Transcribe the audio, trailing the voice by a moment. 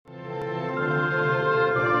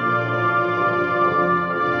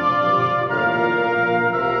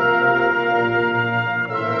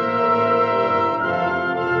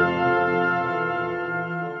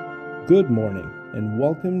Good morning, and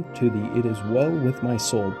welcome to the It Is Well With My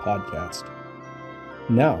Soul podcast.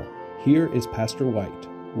 Now, here is Pastor White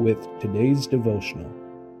with today's devotional.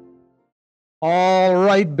 All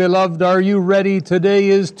right, beloved, are you ready? Today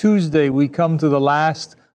is Tuesday. We come to the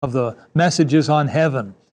last of the messages on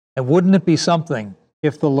heaven. And wouldn't it be something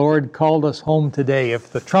if the Lord called us home today,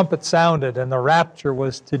 if the trumpet sounded and the rapture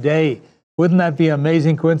was today? Wouldn't that be an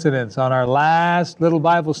amazing coincidence on our last little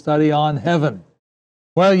Bible study on heaven?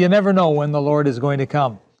 Well, you never know when the Lord is going to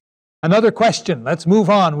come. Another question. Let's move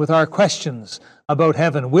on with our questions about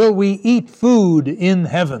heaven. Will we eat food in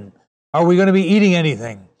heaven? Are we going to be eating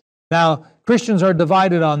anything? Now, Christians are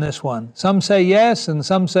divided on this one. Some say yes, and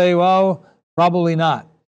some say, well, probably not.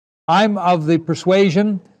 I'm of the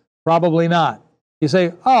persuasion, probably not. You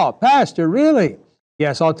say, oh, Pastor, really?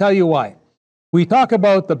 Yes, I'll tell you why. We talk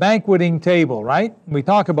about the banqueting table, right? We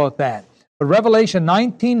talk about that. But Revelation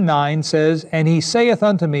 19:9 says, And he saith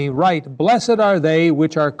unto me, Right, blessed are they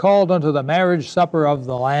which are called unto the marriage supper of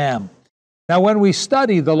the Lamb. Now, when we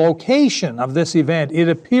study the location of this event, it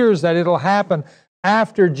appears that it'll happen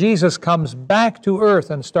after Jesus comes back to earth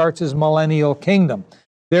and starts his millennial kingdom.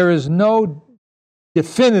 There is no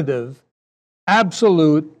definitive,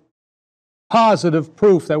 absolute, positive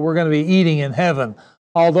proof that we're going to be eating in heaven.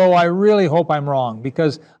 Although I really hope I'm wrong,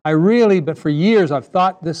 because but for years I've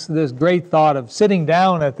thought this great thought of sitting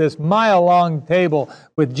down at this mile-long table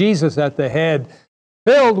with Jesus at the head,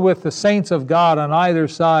 filled with the saints of God on either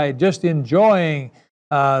side, just enjoying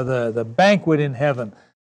the banquet in heaven.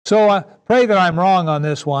 So I pray that I'm wrong on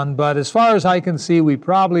this one, but as far as I can see, we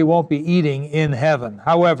probably won't be eating in heaven.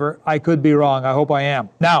 However, I could be wrong. I hope I am.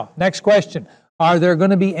 Now, next question. Are there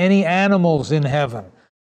going to be any animals in heaven?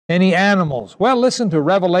 Any animals? Well, listen to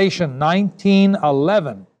Revelation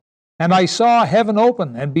 19:11. And I saw heaven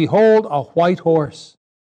open, and behold, a white horse.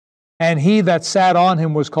 And he that sat on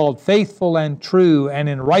him was called Faithful and True, and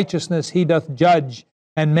in righteousness he doth judge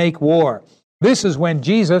and make war. This is when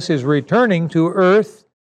Jesus is returning to earth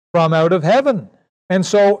from out of heaven. And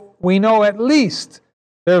so we know at least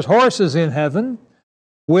there's horses in heaven.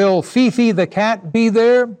 Will Fifi the cat be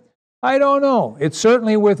there? I don't know. It's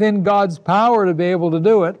certainly within God's power to be able to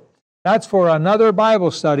do it. That's for another Bible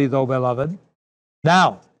study, though, beloved.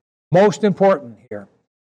 Now, most important here,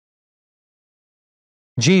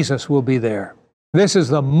 Jesus will be there. This is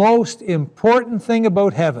the most important thing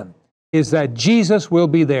about heaven, is that Jesus will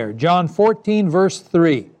be there. John 14, verse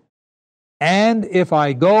 3. And if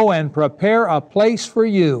I go and prepare a place for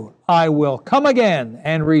you, I will come again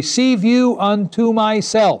and receive you unto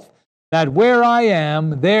myself, that where I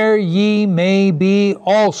am, there ye may be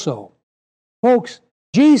also. Folks,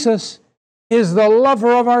 Jesus is the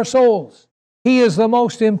lover of our souls. He is the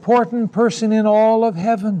most important person in all of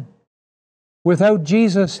heaven. Without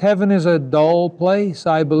Jesus, heaven is a dull place.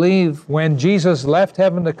 I believe when Jesus left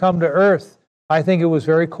heaven to come to earth, I think it was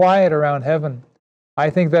very quiet around heaven. I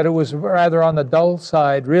think that it was rather on the dull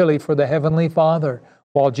side, really, for the Heavenly Father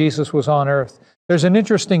while Jesus was on earth. There's an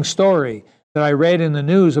interesting story that I read in the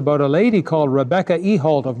news about a lady called Rebecca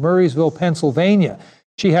Ehalt of Murraysville, Pennsylvania.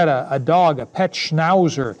 She had a dog, a pet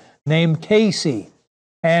schnauzer named Casey.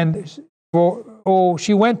 And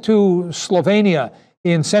she went to Slovenia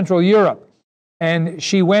in Central Europe. And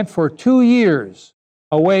she went for 2 years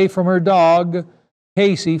away from her dog,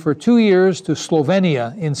 Casey, for 2 years to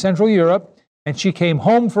Slovenia in Central Europe. And she came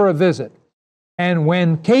home for a visit. And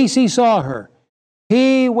when Casey saw her,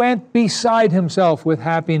 he went beside himself with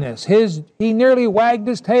happiness. He nearly wagged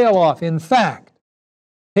his tail off. In fact,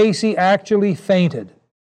 Casey actually fainted.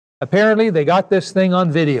 Apparently, they got this thing on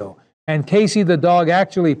video, and Casey the dog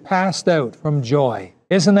actually passed out from joy.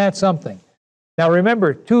 Isn't that something? Now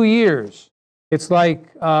remember, 2 years. It's like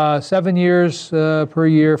 7 years per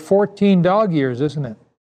year, 14 dog years, isn't it?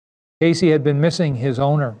 Casey had been missing his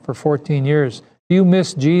owner for 14 years. Do you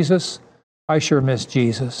miss Jesus? I sure miss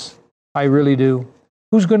Jesus. I really do.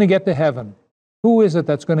 Who's going to get to heaven? Who is it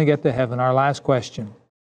that's going to get to heaven? Our last question.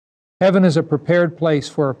 Heaven is a prepared place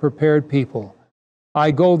for a prepared people.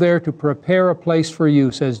 I go there to prepare a place for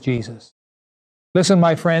you, says Jesus. Listen,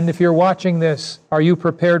 my friend, if you're watching this, are you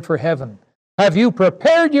prepared for heaven? Have you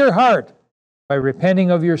prepared your heart by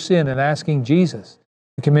repenting of your sin and asking Jesus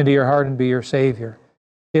to come into your heart and be your Savior?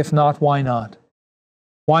 If not, why not?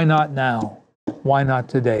 Why not now? Why not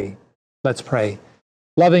today? Let's pray.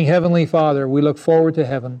 Loving Heavenly Father, we look forward to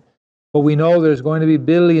heaven, but we know there's going to be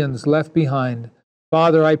billions left behind.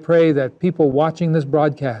 Father, I pray that people watching this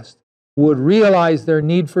broadcast would realize their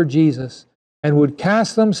need for Jesus and would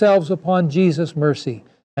cast themselves upon Jesus' mercy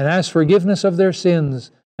and ask forgiveness of their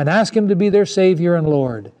sins and ask Him to be their Savior and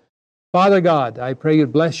Lord. Father God, I pray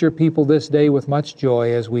you'd bless your people this day with much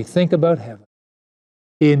joy as we think about heaven.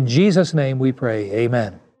 In Jesus' name we pray.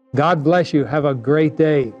 Amen. God bless you. Have a great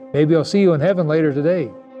day. Maybe I'll see you in heaven later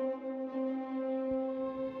today.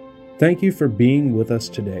 Thank you for being with us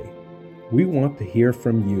today. We want to hear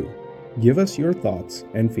from you. Give us your thoughts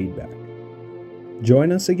and feedback.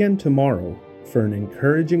 Join us again tomorrow for an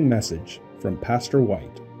encouraging message from Pastor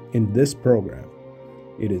White in this program,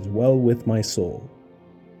 It Is Well With My Soul.